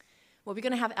Well, we're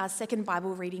going to have our second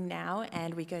Bible reading now,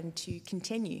 and we're going to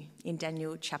continue in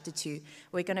Daniel chapter 2.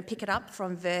 We're going to pick it up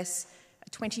from verse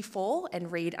 24 and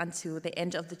read until the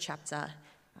end of the chapter.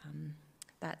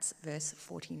 That's verse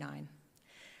 49.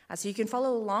 So you can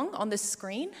follow along on the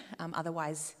screen,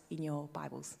 otherwise in your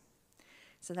Bibles.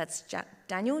 So that's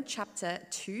Daniel chapter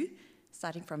 2,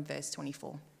 starting from verse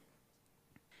 24.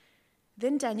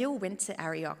 Then Daniel went to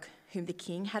Arioch, whom the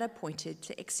king had appointed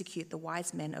to execute the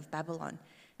wise men of Babylon.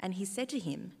 And he said to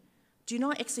him, "Do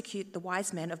not execute the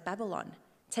wise men of Babylon.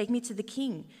 Take me to the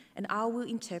king, and I will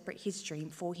interpret his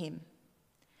dream for him."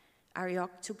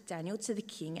 Arioch took Daniel to the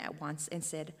king at once and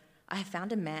said, "I have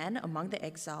found a man among the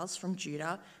exiles from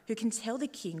Judah who can tell the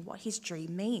king what his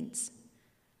dream means."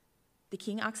 The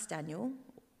king asked Daniel,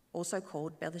 also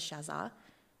called Belteshazzar,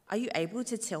 "Are you able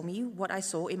to tell me what I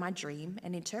saw in my dream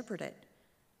and interpret it?"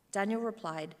 Daniel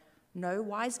replied, "No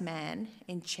wise man,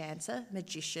 enchanter,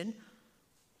 magician,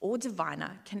 or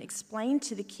diviner can explain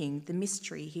to the king the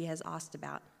mystery he has asked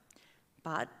about.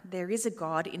 But there is a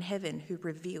God in heaven who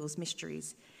reveals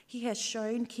mysteries. He has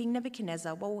shown King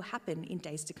Nebuchadnezzar what will happen in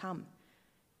days to come.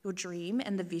 Your dream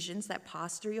and the visions that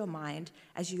pass through your mind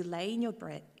as you lay in your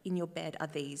bed are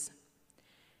these.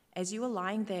 As you are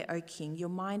lying there, O king, your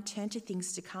mind turned to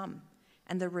things to come,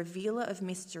 and the revealer of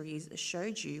mysteries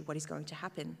showed you what is going to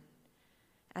happen.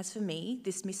 As for me,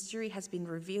 this mystery has been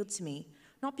revealed to me,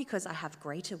 not because I have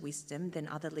greater wisdom than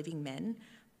other living men,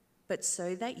 but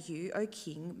so that you, O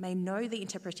king, may know the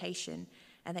interpretation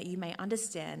and that you may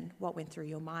understand what went through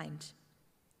your mind.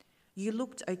 You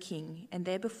looked, O king, and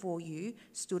there before you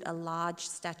stood a large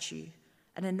statue,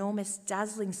 an enormous,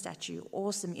 dazzling statue,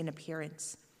 awesome in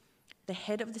appearance. The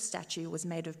head of the statue was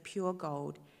made of pure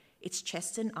gold, its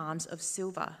chest and arms of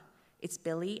silver, its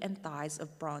belly and thighs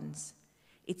of bronze,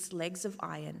 its legs of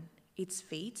iron, its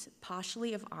feet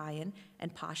partially of iron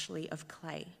and partially of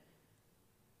clay.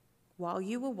 While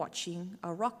you were watching,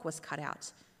 a rock was cut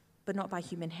out, but not by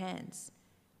human hands.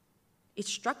 It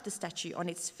struck the statue on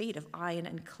its feet of iron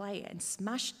and clay and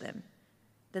smashed them.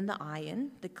 Then the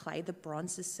iron, the clay, the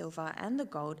bronze, the silver, and the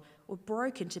gold were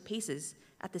broken to pieces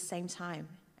at the same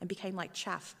time and became like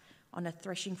chaff on a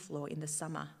threshing floor in the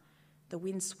summer. The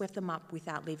wind swept them up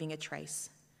without leaving a trace.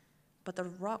 But the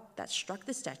rock that struck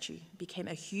the statue became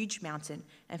a huge mountain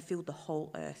and filled the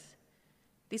whole earth.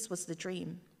 This was the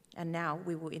dream, and now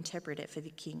we will interpret it for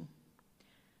the king.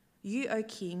 You, O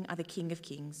king, are the King of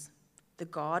kings. The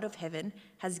God of heaven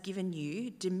has given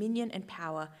you dominion and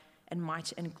power and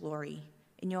might and glory.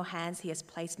 In your hands he has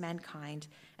placed mankind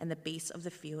and the beasts of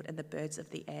the field and the birds of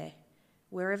the air.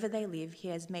 Wherever they live, he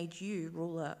has made you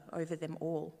ruler over them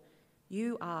all.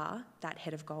 You are that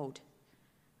head of gold.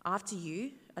 After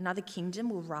you, another kingdom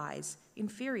will rise,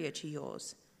 inferior to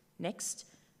yours. Next,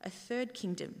 a third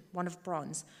kingdom, one of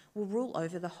bronze, will rule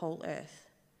over the whole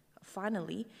earth.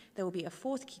 Finally, there will be a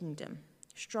fourth kingdom,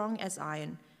 strong as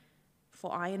iron,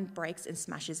 for iron breaks and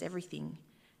smashes everything.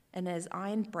 And as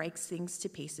iron breaks things to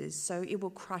pieces, so it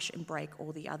will crush and break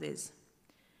all the others.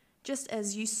 Just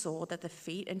as you saw that the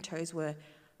feet and toes were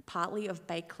partly of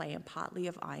baked clay and partly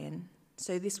of iron,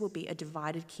 so this will be a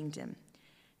divided kingdom.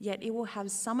 Yet it will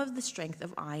have some of the strength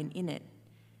of iron in it,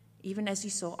 even as you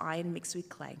saw iron mixed with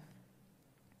clay.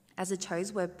 As the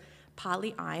toes were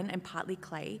partly iron and partly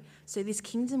clay, so this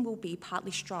kingdom will be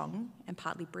partly strong and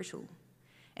partly brittle.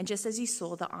 And just as you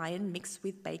saw the iron mixed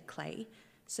with baked clay,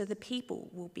 so the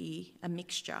people will be a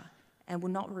mixture and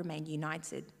will not remain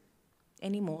united,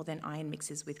 any more than iron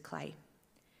mixes with clay.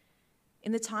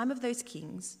 In the time of those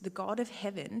kings, the God of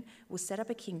heaven will set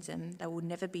up a kingdom that will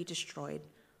never be destroyed,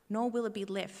 nor will it be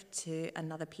left to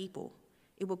another people.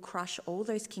 It will crush all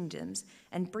those kingdoms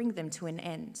and bring them to an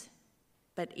end,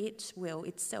 but it will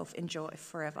itself endure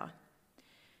forever.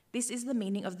 This is the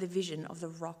meaning of the vision of the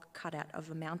rock cut out of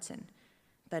a mountain,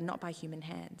 but not by human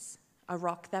hands, a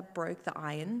rock that broke the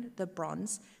iron, the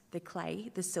bronze, the clay,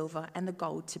 the silver, and the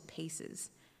gold to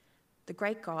pieces. The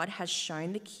great God has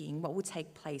shown the king what will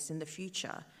take place in the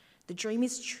future. The dream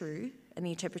is true, and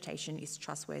the interpretation is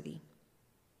trustworthy.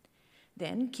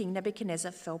 Then King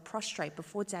Nebuchadnezzar fell prostrate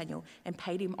before Daniel and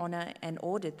paid him honor and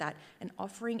ordered that an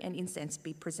offering and incense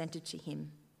be presented to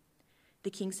him. The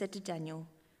king said to Daniel,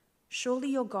 "Surely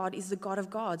your God is the God of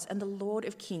gods and the Lord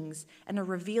of kings and a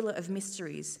revealer of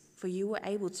mysteries, for you were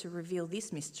able to reveal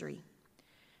this mystery."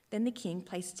 Then the king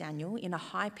placed Daniel in a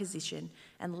high position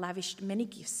and lavished many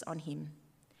gifts on him.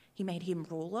 He made him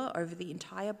ruler over the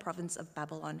entire province of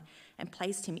Babylon and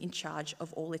placed him in charge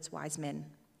of all its wise men.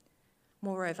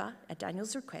 Moreover, at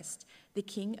Daniel's request, the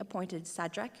king appointed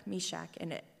Shadrach, Meshach,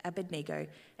 and Abednego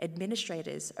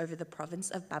administrators over the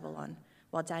province of Babylon,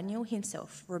 while Daniel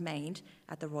himself remained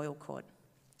at the royal court.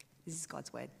 This is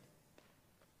God's word.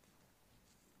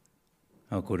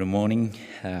 Oh, good morning,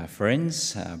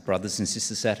 friends, brothers and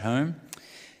sisters at home.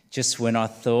 Just when I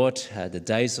thought the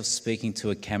days of speaking to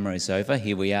a camera is over,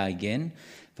 here we are again.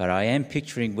 But I am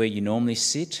picturing where you normally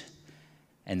sit,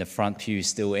 and the front pew is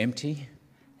still empty.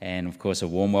 And of course, a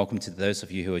warm welcome to those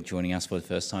of you who are joining us for the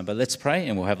first time. But let's pray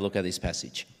and we'll have a look at this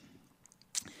passage.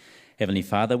 Heavenly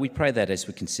Father, we pray that as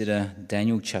we consider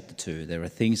Daniel chapter 2, there are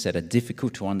things that are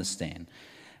difficult to understand.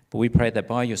 But we pray that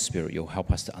by your Spirit, you'll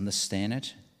help us to understand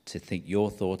it, to think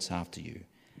your thoughts after you.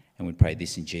 And we pray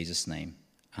this in Jesus' name.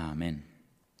 Amen.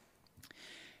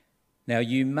 Now,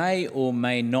 you may or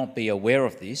may not be aware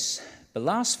of this, but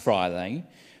last Friday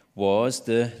was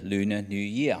the Lunar New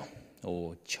Year,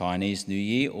 or Chinese New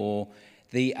Year, or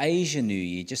the Asian New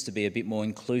Year, just to be a bit more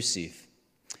inclusive.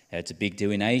 It's a big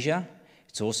deal in Asia.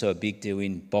 It's also a big deal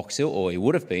in Box Hill, or it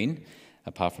would have been,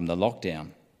 apart from the lockdown.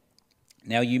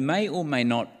 Now, you may or may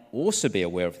not also be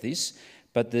aware of this,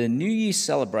 but the New Year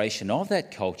celebration of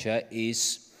that culture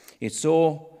it's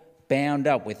all bound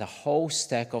up with a whole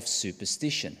stack of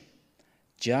superstition.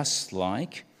 Just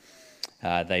like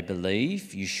they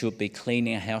believe you should be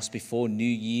cleaning a house before New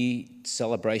Year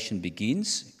celebration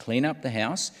begins, clean up the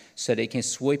house so they can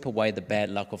sweep away the bad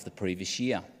luck of the previous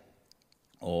year.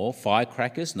 Or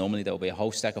firecrackers, normally there will be a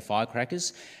whole stack of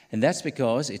firecrackers, and that's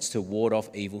because it's to ward off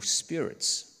evil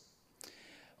spirits.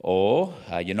 Or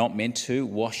you're not meant to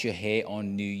wash your hair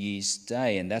on New Year's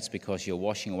Day, and that's because you're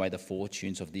washing away the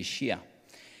fortunes of this year.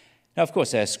 Now, of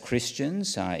course, as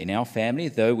Christians in our family,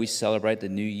 though we celebrate the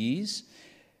New Year's,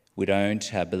 we don't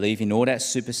believe in all that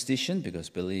superstition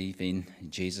because we believe in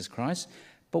Jesus Christ.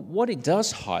 But what it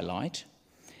does highlight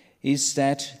is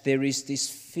that there is this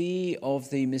fear of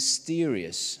the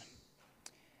mysterious.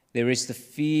 There is the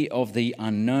fear of the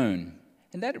unknown.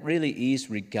 And that really is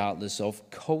regardless of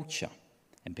culture.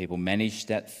 And people manage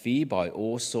that fear by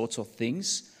all sorts of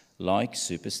things like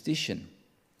superstition.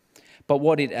 But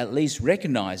what it at least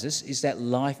recognizes is that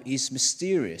life is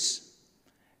mysterious.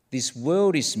 This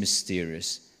world is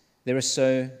mysterious. There are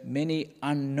so many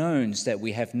unknowns that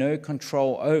we have no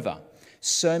control over.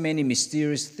 So many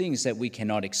mysterious things that we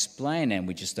cannot explain and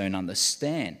we just don't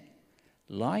understand.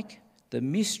 Like the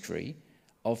mystery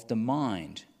of the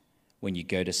mind when you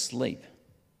go to sleep.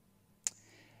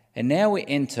 And now we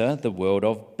enter the world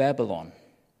of Babylon,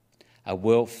 a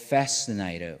world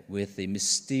fascinated with the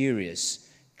mysterious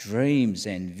dreams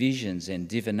and visions and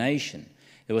divination.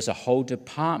 There was a whole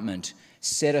department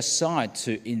set aside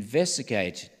to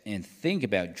investigate and think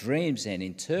about dreams and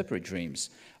interpret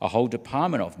dreams, a whole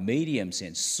department of mediums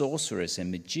and sorcerers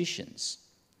and magicians.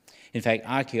 In fact,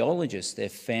 archaeologists, they've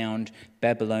found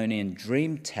Babylonian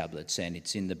dream tablets, and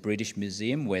it's in the British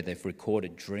Museum where they've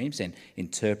recorded dreams and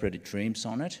interpreted dreams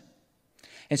on it.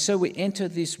 And so we enter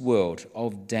this world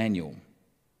of Daniel.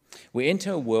 We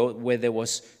enter a world where there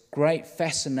was great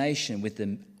fascination with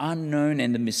the unknown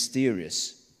and the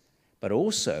mysterious, but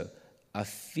also a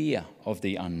fear of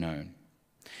the unknown.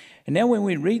 And now when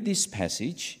we read this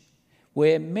passage,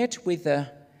 we're met with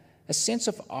a sense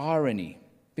of irony,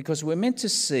 because we're meant to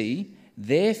see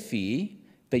their fear,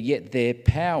 but yet their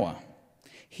power.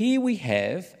 Here we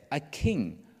have a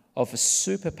king of a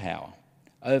superpower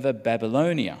over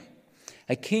Babylonia,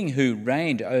 a king who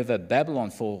reigned over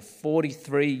Babylon for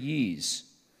 43 years,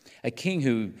 a king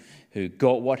who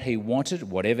got what he wanted,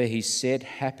 whatever he said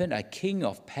happened, a king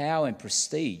of power and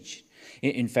prestige.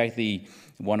 In fact,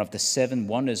 one of the 7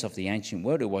 wonders of the ancient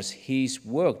world, it was his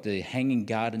work, the Hanging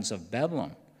Gardens of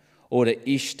Babylon, or the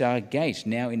Ishtar Gate,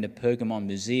 now in the Pergamon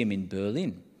Museum in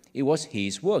Berlin. It was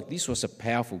his work. This was a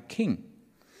powerful king.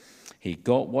 He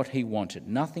got what he wanted.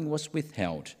 Nothing was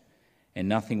withheld, and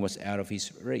nothing was out of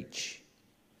his reach.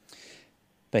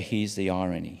 But here's the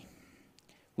irony.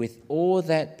 With all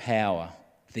that power,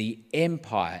 the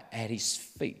empire at his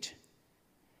feet,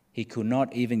 he could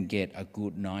not even get a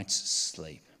good night's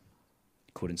sleep.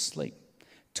 Couldn't sleep,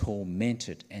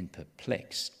 tormented and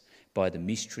perplexed by the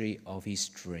mystery of his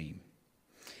dream.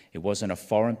 It wasn't a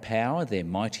foreign power, their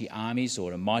mighty armies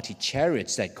or the mighty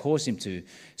chariots that caused him to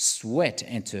sweat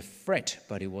and to fret,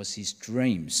 but it was his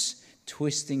dreams,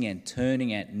 twisting and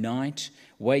turning at night,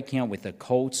 waking up with a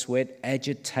cold sweat,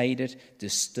 agitated,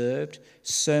 disturbed,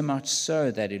 so much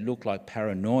so that it looked like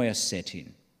paranoia set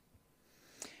in.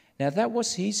 Now that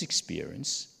was his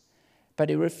experience, but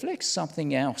it reflects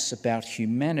something else about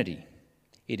humanity.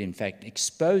 It in fact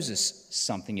exposes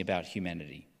something about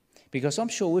humanity, because I'm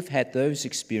sure we've had those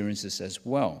experiences as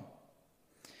well.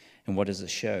 And what does it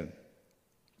show?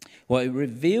 Well, it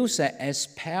reveals that as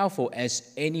powerful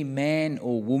as any man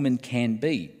or woman can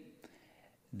be,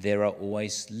 there are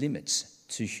always limits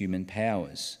to human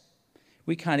powers.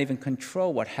 We can't even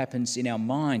control what happens in our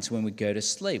minds when we go to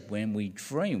sleep, when we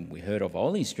dream. We heard of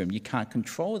Ollie's dream. You can't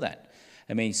control that.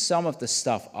 I mean, some of the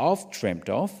stuff I've dreamt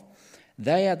of,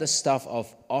 they are the stuff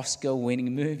of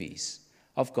Oscar-winning movies.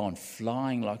 I've gone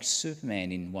flying like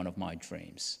Superman in one of my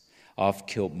dreams. I've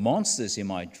killed monsters in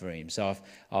my dreams.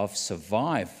 I've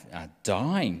survived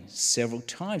dying several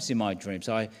times in my dreams.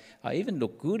 I even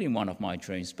looked good in one of my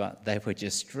dreams, but they were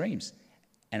just dreams,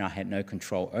 and I had no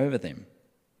control over them.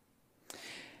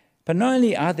 But not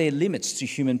only are there limits to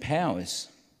human powers,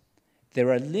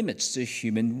 there are limits to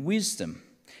human wisdom.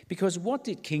 Because what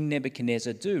did King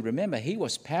Nebuchadnezzar do? Remember, he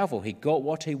was powerful. He got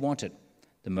what he wanted,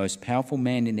 the most powerful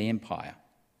man in the empire.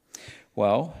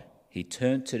 Well, he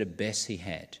turned to the best he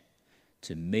had,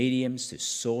 to mediums, to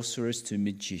sorcerers, to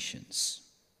magicians.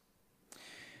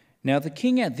 Now, the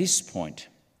king at this point,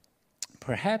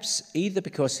 perhaps either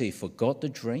because he forgot the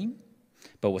dream,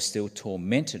 but was still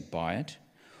tormented by it,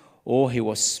 or he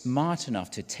was smart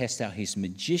enough to test out his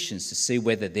magicians to see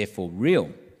whether they're for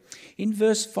real. In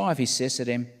verse 5, he says to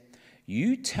them,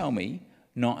 "You tell me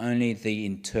not only the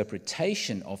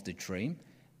interpretation of the dream,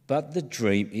 but the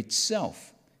dream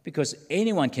itself. Because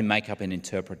anyone can make up an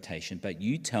interpretation, but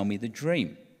you tell me the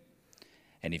dream.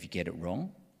 And if you get it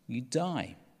wrong, you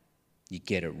die. You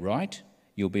get it right,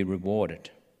 you'll be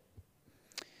rewarded."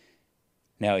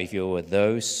 Now, if you were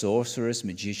those sorcerers,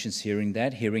 magicians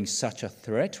hearing such a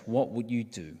threat, what would you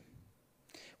do?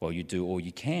 Well, you do all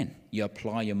you can. You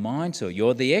apply your mind, so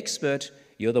you're the expert.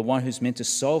 You're the one who's meant to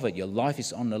solve it. Your life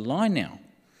is on the line now.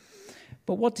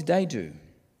 But what did they do?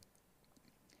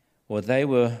 Well, they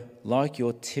were like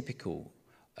your typical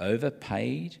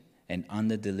overpaid and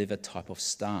under-delivered type of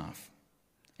staff.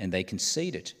 And they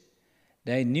conceded.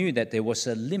 They knew that there was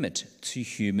a limit to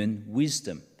human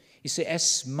wisdom. You see, as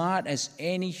smart as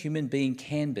any human being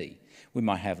can be, we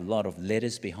might have a lot of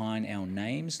letters behind our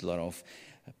names, a lot of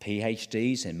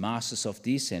PhDs and masters of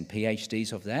this and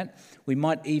PhDs of that. We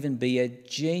might even be a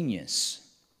genius.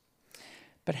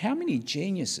 But how many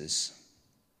geniuses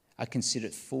are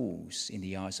considered fools in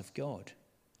the eyes of God?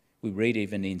 We read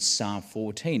even in Psalm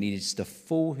 14, it is the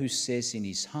fool who says in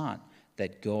his heart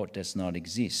that God does not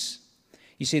exist.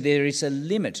 You see, there is a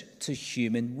limit to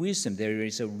human wisdom. There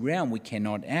is a realm we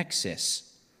cannot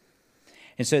access.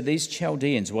 And so these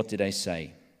Chaldeans, what did they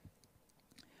say?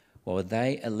 Well,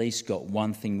 they at least got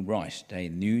one thing right. They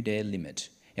knew their limit.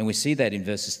 And we see that in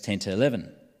verses 10 to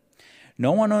 11.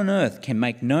 No one on earth can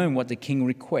make known what the king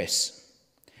requests.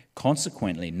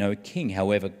 Consequently, no king,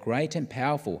 however great and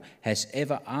powerful, has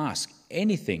ever asked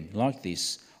anything like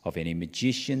this of any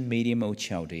magician, medium, or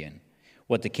Chaldean.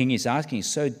 What the king is asking is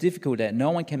so difficult that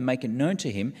no one can make it known to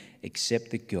him except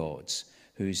the gods,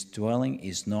 whose dwelling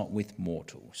is not with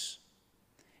mortals.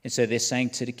 And so they're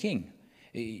saying to the king,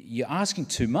 "You're asking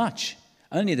too much.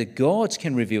 Only the gods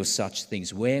can reveal such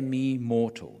things. We're mere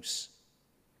mortals."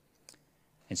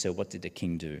 And so what did the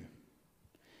king do?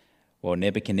 Well,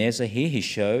 Nebuchadnezzar here, he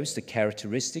shows the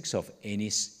characteristics of any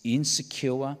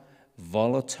insecure,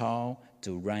 volatile,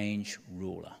 deranged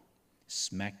ruler.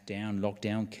 Smack down, lock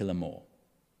down, kill them all.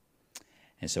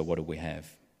 And so what do we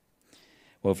have?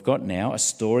 Well, we've got now a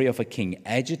story of a king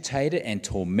agitated and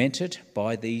tormented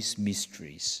by these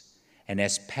mysteries, and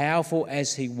as powerful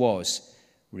as he was,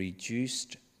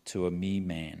 reduced to a mere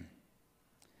man.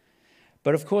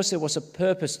 But of course, there was a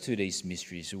purpose to these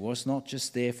mysteries. It was not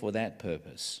just there for that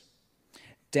purpose.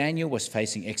 Daniel was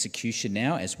facing execution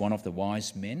now as one of the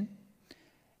wise men.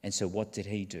 And so what did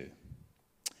he do?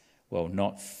 Well,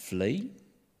 not flee,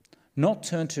 not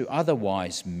turn to other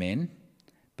wise men,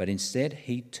 but instead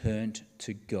he turned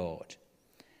to God.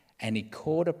 And he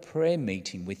called a prayer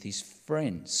meeting with his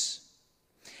friends.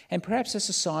 And perhaps as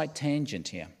a side tangent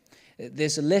here,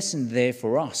 there's a lesson there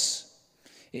for us.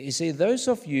 You see, those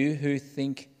of you who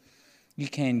think you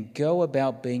can go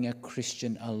about being a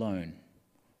Christian alone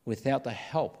without the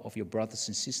help of your brothers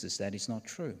and sisters, that is not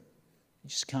true. It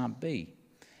just can't be.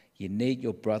 You need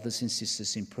your brothers and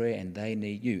sisters in prayer, and they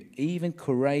need you. Even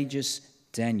courageous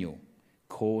Daniel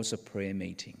calls a prayer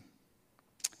meeting.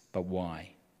 But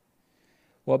why?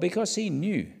 Well, because he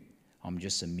knew, I'm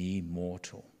just a mere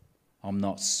mortal. I'm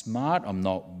not smart, I'm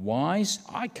not wise.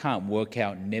 I can't work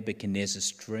out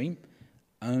Nebuchadnezzar's dream.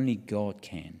 Only God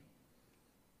can.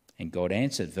 And God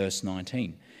answered, verse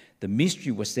 19. The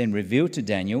mystery was then revealed to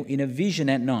Daniel in a vision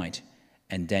at night,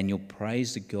 and Daniel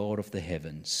praised the God of the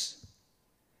heavens.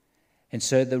 And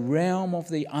so the realm of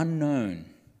the unknown,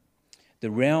 the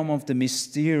realm of the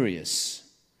mysterious,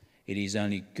 it is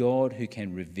only God who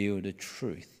can reveal the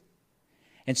truth.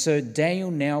 And so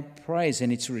Daniel now prays,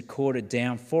 and it's recorded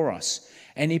down for us.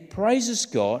 And he praises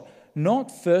God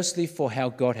not firstly for how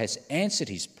God has answered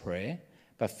his prayer,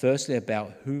 but firstly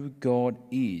about who God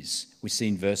is. We see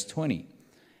in verse 20,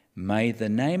 "May the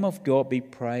name of God be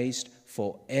praised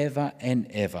forever and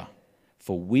ever,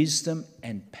 for wisdom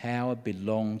and power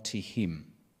belong to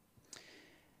him."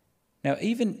 Now,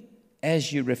 even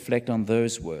as you reflect on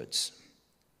those words,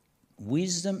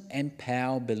 wisdom and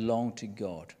power belong to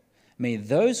God. I mean,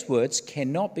 those words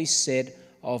cannot be said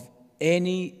of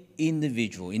any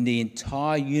individual in the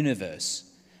entire universe.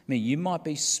 I mean, you might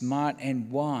be smart and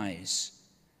wise,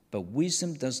 but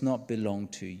wisdom does not belong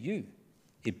to you.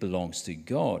 It belongs to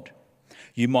God.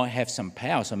 You might have some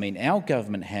powers. I mean, our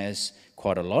government has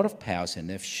quite a lot of powers, and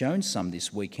they've shown some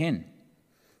this weekend.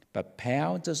 But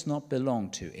power does not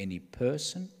belong to any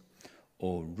person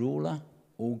or ruler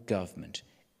or government.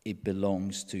 It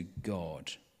belongs to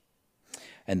God.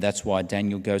 And that's why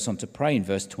Daniel goes on to pray in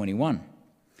verse 21.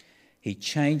 He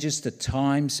changes the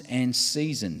times and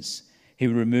seasons. He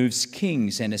removes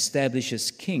kings and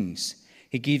establishes kings.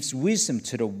 He gives wisdom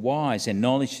to the wise and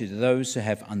knowledge to those who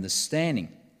have understanding,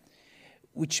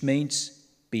 which means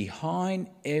behind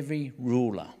every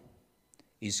ruler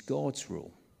is God's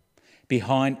rule.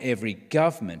 Behind every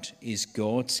government is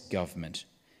God's government.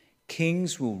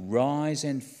 Kings will rise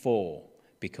and fall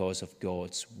because of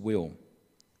God's will.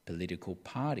 Political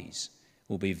parties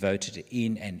will be voted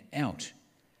in and out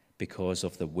because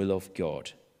of the will of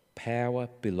God. Power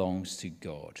belongs to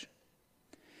God.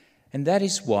 And that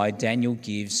is why Daniel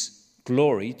gives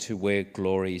glory to where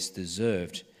glory is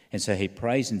deserved. And so he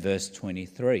prays in verse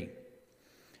 23,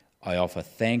 "I offer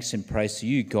thanks and praise to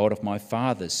you, God of my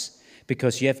fathers,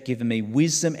 because you have given me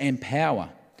wisdom and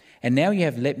power, and now you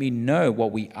have let me know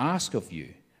what we ask of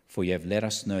you, for you have let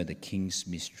us know the king's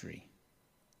mystery."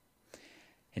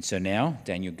 And so now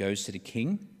Daniel goes to the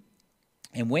king,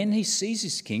 and when he sees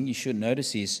this king, you should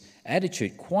notice his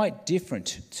attitude quite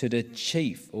different to the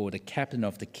chief or the captain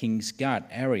of the king's guard,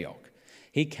 Arioch.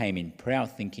 He came in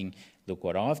proud, thinking, "Look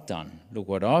what I've done, look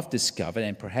what I've discovered,"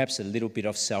 and perhaps a little bit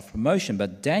of self-promotion.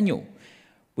 But Daniel,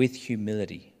 with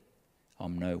humility,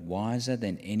 "I'm no wiser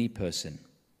than any person."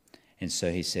 And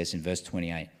so he says in verse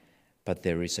 28, "But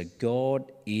there is a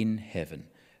God in heaven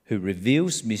who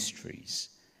reveals mysteries,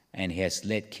 and he has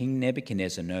let King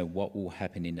Nebuchadnezzar know what will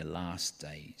happen in the last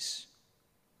days."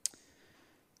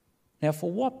 Now,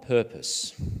 for what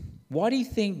purpose? Why do you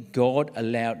think God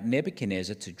allowed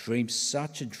Nebuchadnezzar to dream,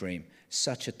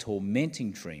 such a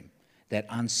tormenting dream that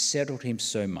unsettled him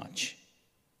so much?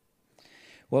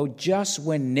 Well, just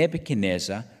when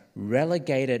Nebuchadnezzar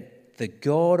relegated the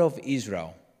God of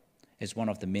Israel as one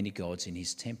of the many gods in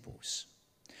his temples.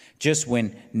 Just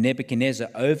when Nebuchadnezzar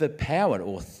overpowered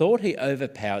or thought he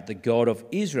overpowered the God of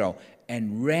Israel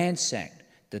and ransacked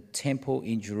the temple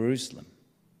in Jerusalem.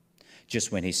 Just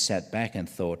when he sat back and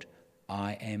thought,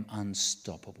 "I am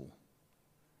unstoppable."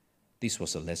 This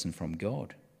was a lesson from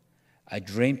God, a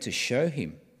dream to show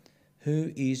him,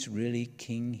 who is really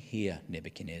king here,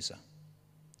 Nebuchadnezzar?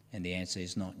 And the answer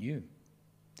is not you.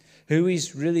 Who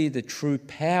is really the true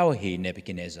power here,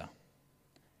 Nebuchadnezzar?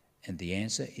 And the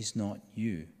answer is not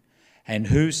you. And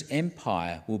whose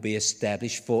empire will be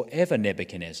established forever,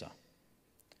 Nebuchadnezzar?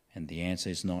 And the answer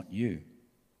is not you.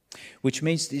 Which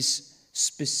means this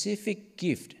specific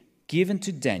gift given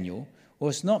to Daniel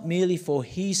was not merely for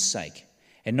his sake,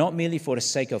 and not merely for the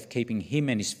sake of keeping him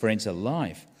and his friends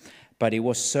alive, but it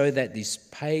was so that this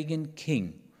pagan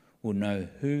king will know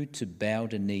who to bow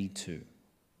the knee to.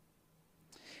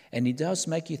 And it does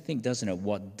make you think, doesn't it,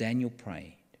 what Daniel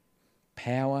prayed.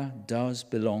 Power does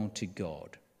belong to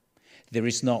God. There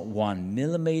is not 1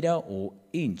 millimeter or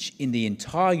inch in the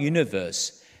entire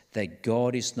universe that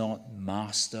God is not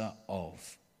master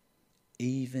of,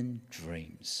 even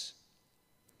dreams.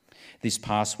 This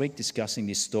past week, discussing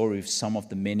this story with some of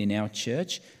the men in our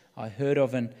church, I heard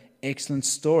of an excellent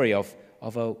story of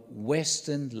a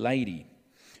Western lady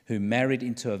who married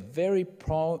into a very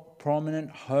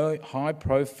prominent,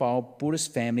 high-profile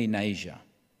Buddhist family in Asia.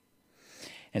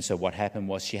 And so what happened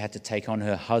was she had to take on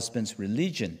her husband's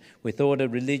religion with all the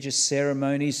religious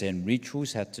ceremonies and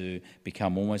rituals, had to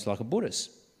become almost like a Buddhist.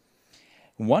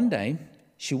 One day,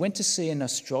 she went to see an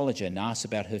astrologer and asked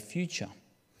about her future.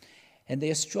 And the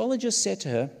astrologer said to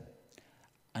her,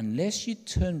 "Unless you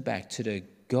turn back to the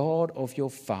God of your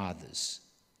fathers,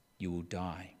 you will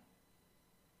die."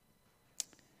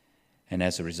 And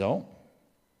as a result,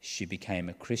 she became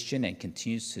a Christian and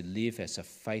continues to live as a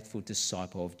faithful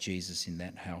disciple of Jesus in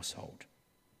that household.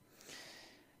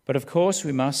 But of course,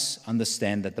 we must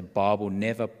understand that the Bible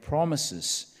never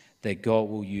promises that God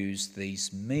will use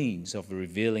these means of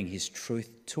revealing his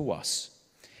truth to us.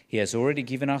 He has already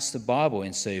given us the Bible,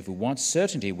 and so if we want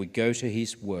certainty, we go to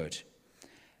his word.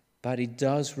 But it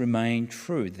does remain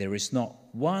true. There is not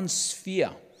one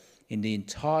sphere in the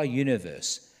entire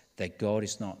universe that God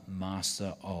is not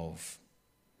master of.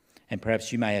 And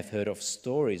perhaps you may have heard of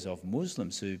stories of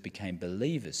Muslims who became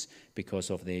believers because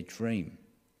of their dream.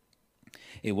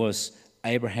 It was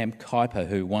Abraham Kuyper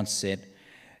who once said,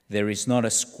 "There is not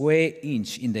a square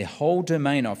inch in the whole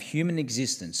domain of human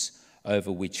existence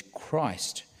over which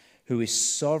Christ, who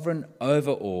is sovereign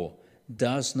over all,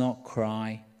 does not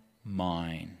cry,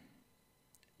 'Mine,'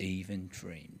 even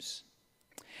dreams."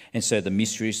 And so the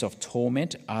mysteries of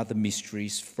torment are the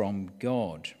mysteries from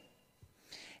God.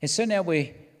 And so now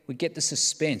we get the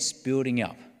suspense building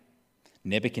up.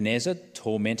 Nebuchadnezzar,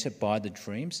 tormented by the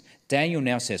dreams. Daniel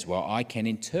now says, well, I can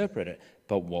interpret it,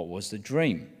 but what was the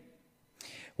dream?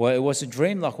 Well, it was a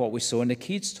dream like what we saw in the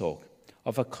kids' talk,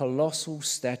 of a colossal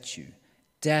statue,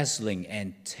 dazzling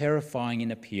and terrifying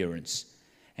in appearance.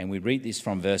 And we read this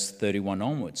from verse 31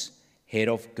 onwards. Head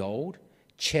of gold,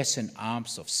 chest and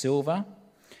arms of silver,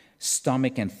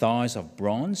 stomach and thighs of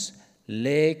bronze,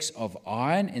 legs of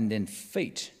iron, and then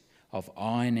feet of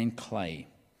iron and clay.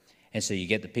 And so you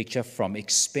get the picture from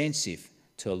expensive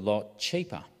to a lot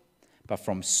cheaper, but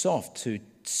from soft to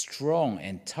strong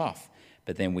and tough.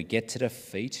 But then we get to the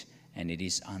feet and it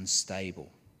is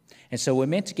unstable. And so we're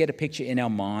meant to get a picture in our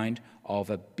mind of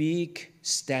a big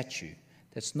statue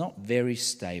that's not very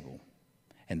stable.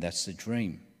 And that's the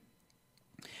dream.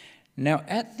 Now,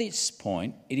 at this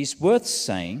point, it is worth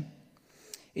saying,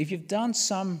 if you've done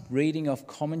some reading of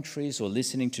commentaries or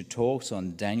listening to talks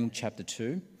on Daniel chapter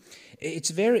 2,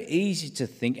 it's very easy to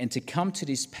think and to come to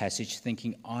this passage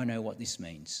thinking, I know what this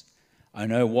means. I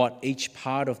know what each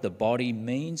part of the body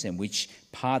means and which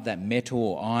part that metal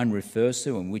or iron refers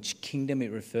to and which kingdom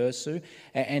it refers to.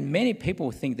 And many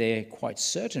people think they're quite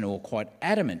certain or quite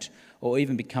adamant or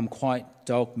even become quite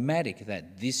dogmatic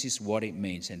that this is what it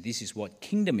means and this is what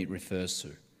kingdom it refers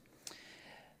to.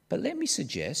 But let me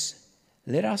suggest,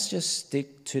 let us just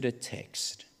stick to the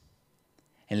text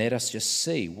and let us just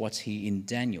see what's here in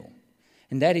Daniel.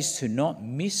 And that is to not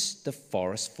miss the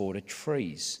forest for the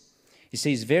trees. You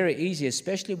see, it's very easy,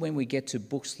 especially when we get to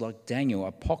books like Daniel,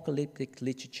 apocalyptic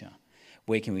literature,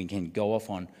 where we can go off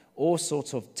on all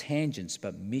sorts of tangents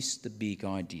but miss the big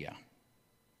idea.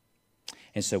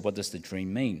 And so what does the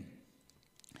dream mean?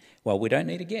 Well, we don't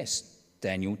need to guess.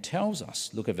 Daniel tells us.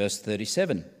 Look at verse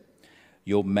 37.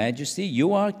 Your Majesty,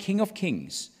 you are King of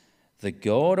Kings. The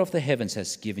God of the heavens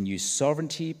has given you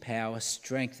sovereignty, power,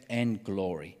 strength, and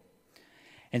glory.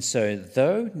 And so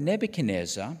though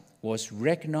Nebuchadnezzar was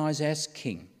recognized as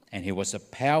king, and he was a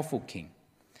powerful king,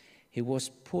 he was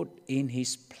put in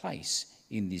his place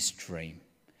in this dream.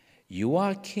 You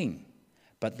are king,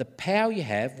 but the power you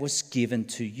have was given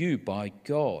to you by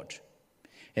God.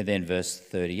 And then verse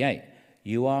 38,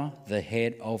 you are the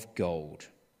head of gold.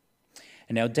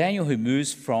 And now Daniel, who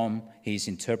moves from his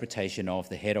interpretation of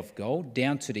the head of gold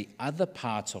down to the other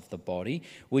parts of the body,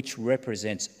 which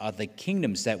represents other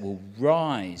kingdoms that will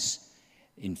rise,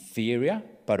 inferior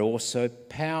but also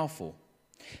powerful.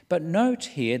 But note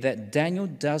here that Daniel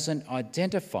doesn't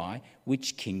identify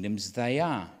which kingdoms they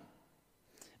are.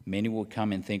 Many will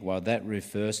come and think, well, that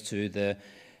refers to the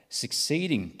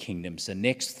succeeding kingdoms, the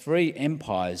next three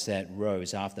empires that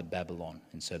rose after Babylon.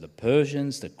 And so the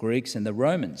Persians, the Greeks, and the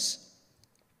Romans.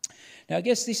 Now, I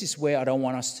guess this is where I don't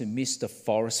want us to miss the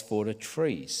forest for the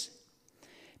trees.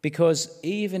 Because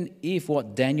even if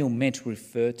what Daniel meant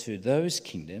referred to those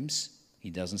kingdoms, he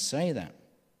doesn't say that.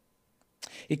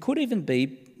 It could even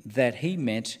be that he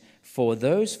meant for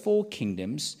those four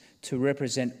kingdoms to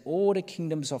represent all the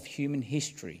kingdoms of human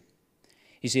history.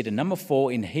 You see, the number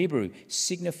 4 in Hebrew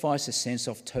signifies a sense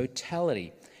of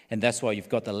totality. And that's why you've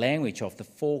got the language of the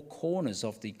 4 corners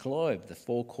of the globe, the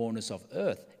 4 corners of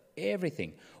earth,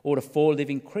 everything. Or the 4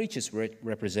 living creatures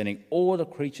representing all the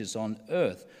creatures on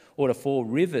earth. Or the 4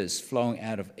 rivers flowing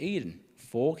out of Eden.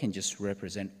 4 can just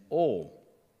represent all.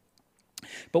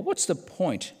 But what's the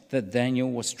point that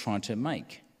Daniel was trying to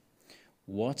make?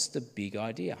 What's the big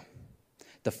idea?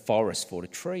 The forest for the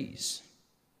trees.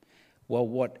 Well,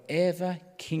 whatever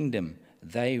kingdom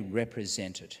they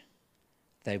represented,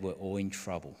 they were all in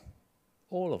trouble.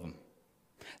 All of them.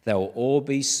 They will all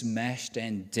be smashed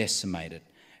and decimated.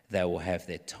 They will have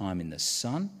their time in the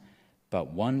sun,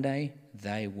 but one day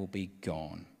they will be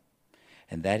gone.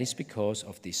 And that is because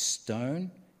of this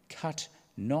stone cut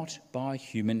not by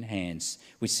human hands.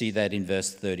 We see that in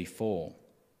verse 34.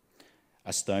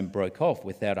 A stone broke off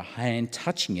without a hand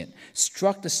touching it,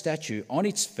 struck the statue on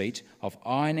its feet of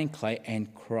iron and clay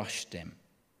and crushed them.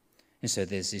 And so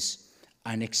there's this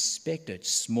unexpected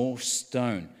small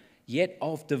stone, yet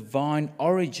of divine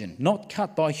origin, not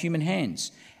cut by human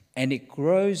hands. And it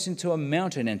grows into a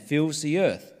mountain and fills the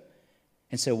earth.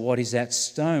 And so what is that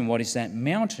stone? What is that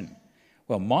mountain?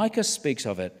 Well, Micah speaks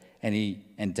of it,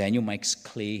 and Daniel makes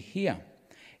clear here.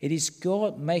 It is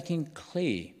God making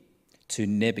clear to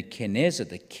Nebuchadnezzar,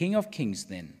 the king of kings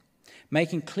then,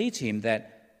 making clear to him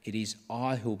that it is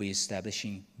I who will be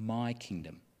establishing my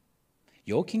kingdom.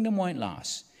 Your kingdom won't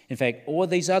last. In fact, all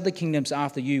these other kingdoms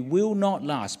after you will not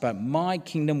last, but my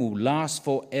kingdom will last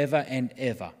forever and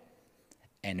ever.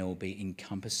 And it will be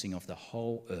encompassing of the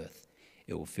whole earth.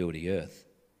 It will fill the earth.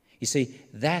 You see,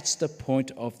 that's the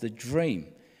point of the dream.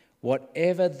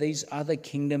 Whatever these other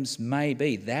kingdoms may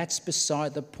be, that's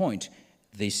beside the point.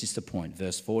 This is the point.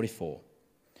 Verse 44.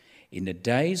 In the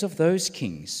days of those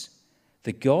kings,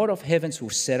 the God of heavens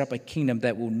will set up a kingdom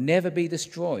that will never be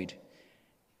destroyed.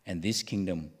 And this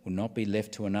kingdom will not be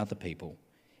left to another people.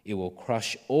 It will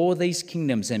crush all these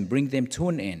kingdoms and bring them to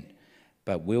an end,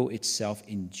 but will itself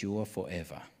endure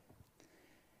forever.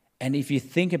 And if you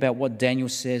think about what Daniel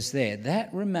says there,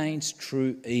 that remains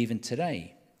true even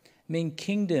today. I mean,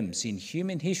 kingdoms in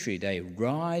human history, they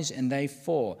rise and they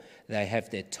fall. They have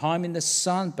their time in the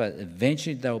sun, but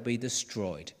eventually they'll be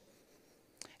destroyed.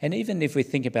 And even if we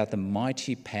think about the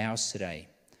mighty powers today,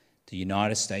 the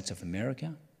United States of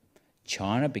America,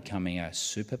 China becoming a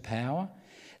superpower,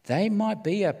 they might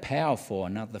be a power for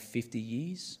another 50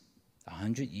 years,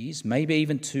 100 years, maybe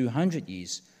even 200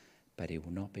 years, but it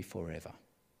will not be forever.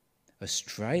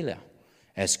 Australia,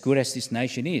 as good as this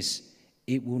nation is,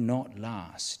 it will not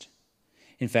last.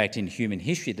 In fact, in human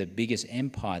history, the biggest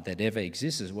empire that ever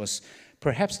existed was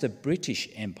perhaps the British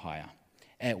Empire.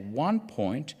 At one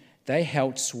point, they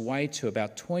held sway to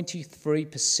about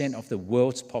 23% of the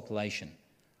world's population.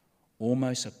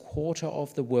 Almost a quarter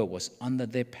of the world was under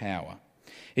their power.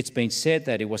 It's been said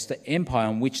that it was the empire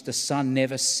on which the sun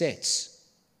never sets.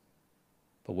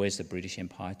 But where's the British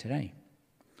Empire today?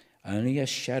 Only a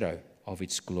shadow of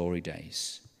its glory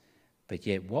days. But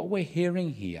yet what we're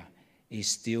hearing here is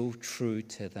still true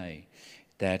today,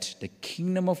 that the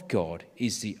kingdom of God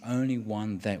is the only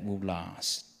one that will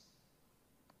last.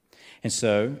 And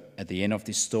so, at the end of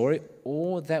this story,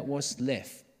 all that was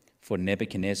left for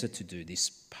Nebuchadnezzar to do, this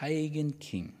pagan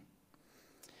king,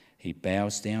 he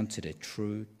bows down to the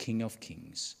true King of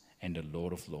Kings and the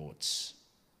Lord of Lords.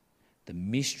 The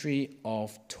mystery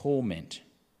of torment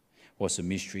was a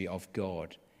mystery of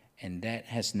God, and that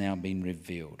has now been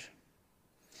revealed.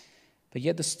 But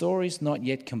yet the story is not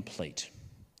yet complete.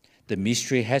 The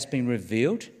mystery has been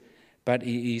revealed, but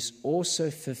it is also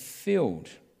fulfilled.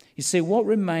 You see, what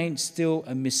remains still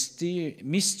a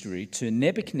mystery to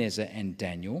Nebuchadnezzar and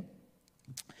Daniel,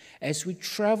 as we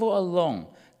travel along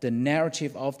the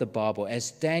narrative of the Bible,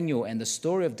 as Daniel and the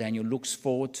story of Daniel looks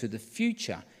forward to the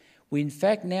future, we in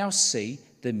fact now see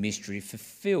the mystery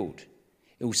fulfilled.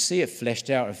 We'll see it fleshed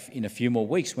out in a few more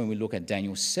weeks when we look at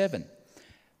Daniel 7.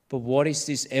 But what is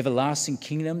this everlasting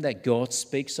kingdom that God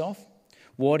speaks of?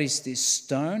 What is this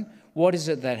stone? What is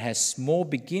it that has small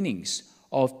beginnings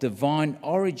of divine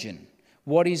origin?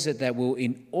 What is it that will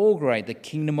inaugurate the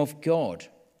kingdom of God?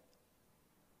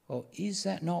 Well, is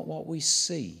that not what we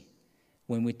see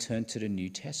when we turn to the New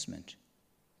Testament?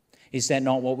 Is that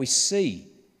not what we see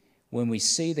when we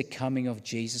see the coming of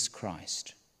Jesus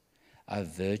Christ? A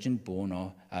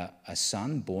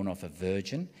son born of a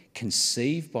virgin,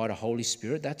 conceived by the Holy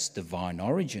Spirit, that's divine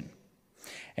origin.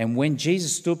 And when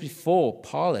Jesus stood before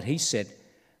Pilate, he said,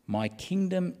 "My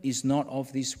kingdom is not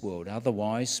of this world,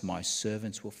 otherwise my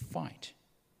servants will fight."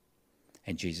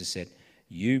 And Jesus said,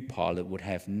 "You, Pilate, would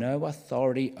have no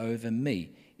authority over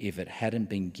me if it hadn't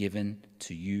been given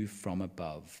to you from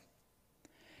above."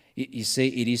 You see,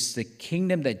 it is the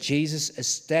kingdom that Jesus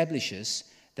establishes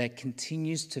that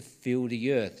continues to fill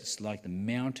the earth. It's like the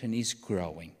mountain is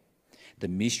growing. The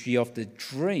mystery of the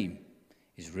dream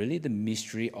is really the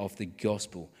mystery of the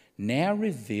gospel, now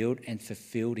revealed and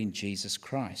fulfilled in Jesus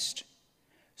Christ.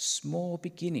 Small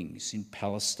beginnings in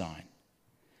Palestine,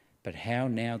 but how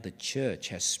now the church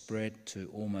has spread to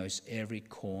almost every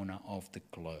corner of the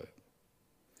globe.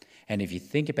 And if you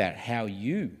think about how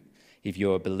if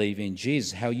you're a believer in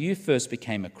Jesus, how you first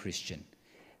became a Christian,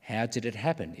 how did it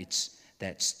happen? It's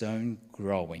that stone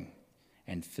growing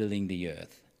and filling the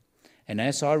earth. And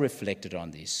as I reflected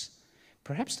on this,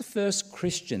 perhaps the first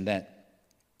Christian that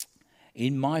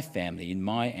in my family, in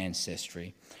my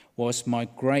ancestry, was my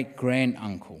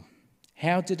great-granduncle.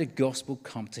 How did the gospel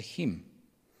come to him?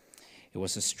 It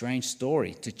was a strange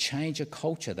story to change a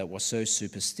culture that was so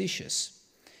superstitious.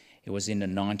 It was in the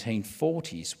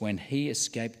 1940s when he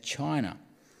escaped China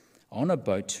on a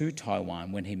boat to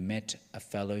Taiwan when he met a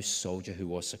fellow soldier who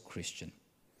was a Christian.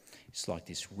 It's like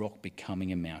this rock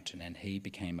becoming a mountain, and he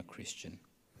became a Christian.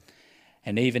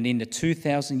 And even in the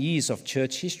 2,000 years of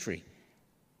church history,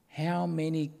 how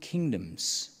many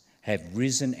kingdoms have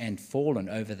risen and fallen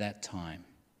over that time?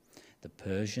 The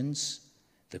Persians,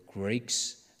 the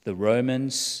Greeks, the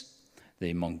Romans,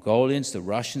 the Mongolians, the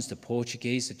Russians, the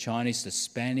Portuguese, the Chinese, the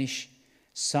Spanish.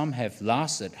 Some have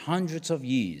lasted hundreds of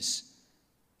years,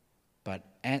 but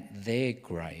at their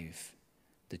grave,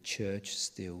 the church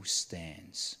still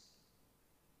stands.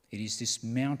 It is this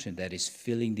mountain that is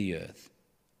filling the earth.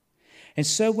 And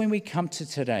so when we come to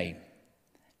today,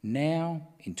 now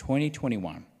in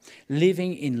 2021,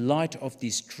 living in light of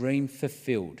this dream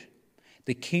fulfilled,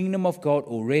 the kingdom of God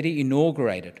already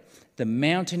inaugurated, the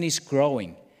mountain is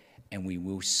growing, and we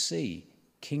will see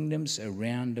kingdoms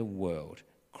around the world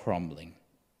crumbling.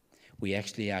 We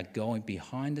actually are going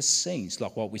behind the scenes,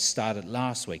 like what we started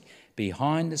last week,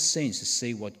 behind the scenes to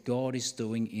see what God is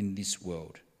doing in this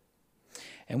world.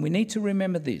 And we need to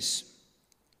remember this,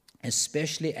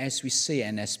 especially as we see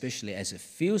and especially as it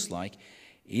feels like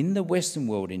in the Western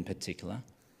world in particular,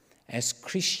 as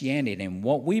Christianity and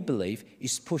what we believe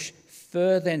is pushed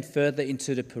further and further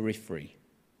into the periphery,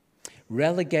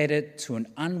 relegated to an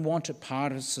unwanted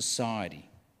part of society,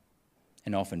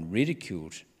 and often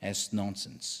ridiculed as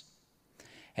nonsense.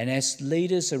 And as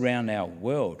leaders around our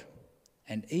world,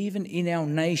 and even in our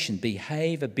nation,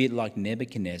 behave a bit like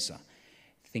Nebuchadnezzar,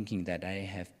 thinking that they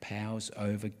have powers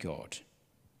over God,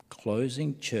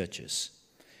 closing churches,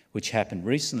 which happened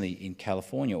recently in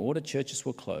California. All the churches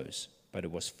were closed, but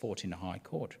it was fought in the High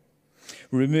Court.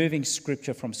 Removing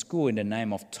scripture from school in the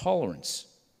name of tolerance,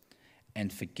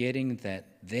 and forgetting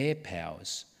that their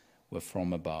powers were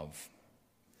from above.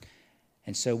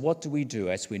 And so what do we do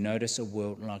as we notice a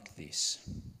world like this?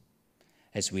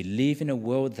 As we live in a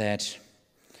world that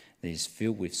is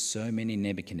filled with so many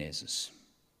Nebuchadnezzars,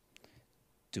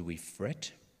 do we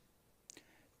fret?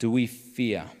 Do we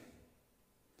fear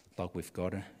like we've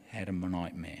had a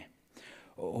nightmare?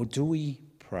 Or do we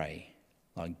pray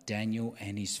like Daniel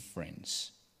and his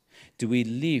friends? Do we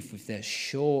live with that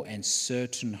sure and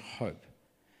certain hope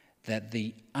that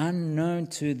the unknown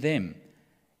to them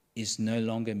is no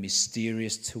longer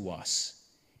mysterious to us?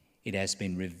 It has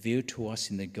been revealed to us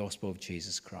in the gospel of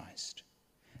Jesus Christ,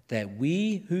 that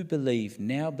we who believe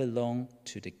now belong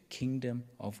to the kingdom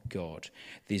of God,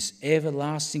 this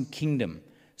everlasting kingdom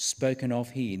spoken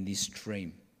of here in this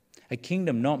dream, a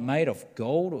kingdom not made of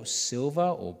gold or silver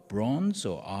or bronze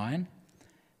or iron,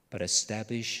 but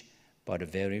established by the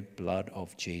very blood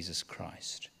of Jesus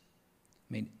Christ.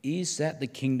 I mean, is that the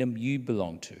kingdom you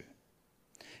belong to?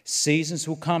 Seasons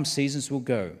will come, seasons will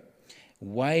go.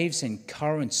 Waves and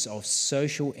currents of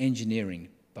social engineering,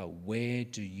 but where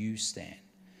do you stand?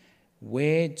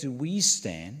 Where do we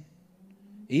stand,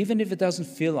 even if it doesn't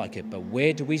feel like it, but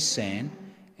where do we stand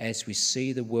as we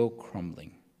see the world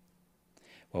crumbling?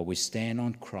 Well, we stand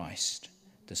on Christ,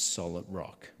 the solid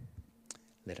rock.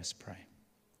 Let us pray.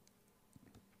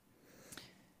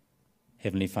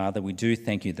 Heavenly Father, we do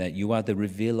thank you that you are the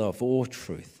revealer of all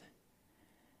truth,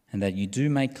 and that you do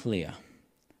make clear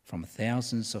from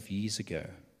thousands of years ago,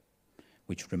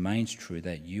 which remains true,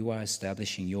 that you are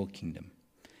establishing your kingdom,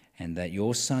 and that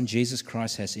your Son, Jesus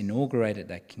Christ, has inaugurated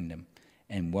that kingdom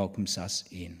and welcomes us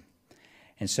in.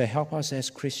 And so help us as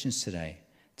Christians today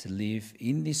to live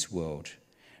in this world,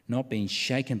 not being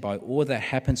shaken by all that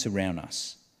happens around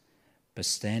us, but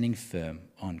standing firm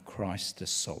on Christ, the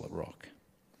solid rock.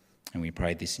 And we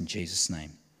pray this in Jesus'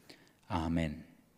 name. Amen.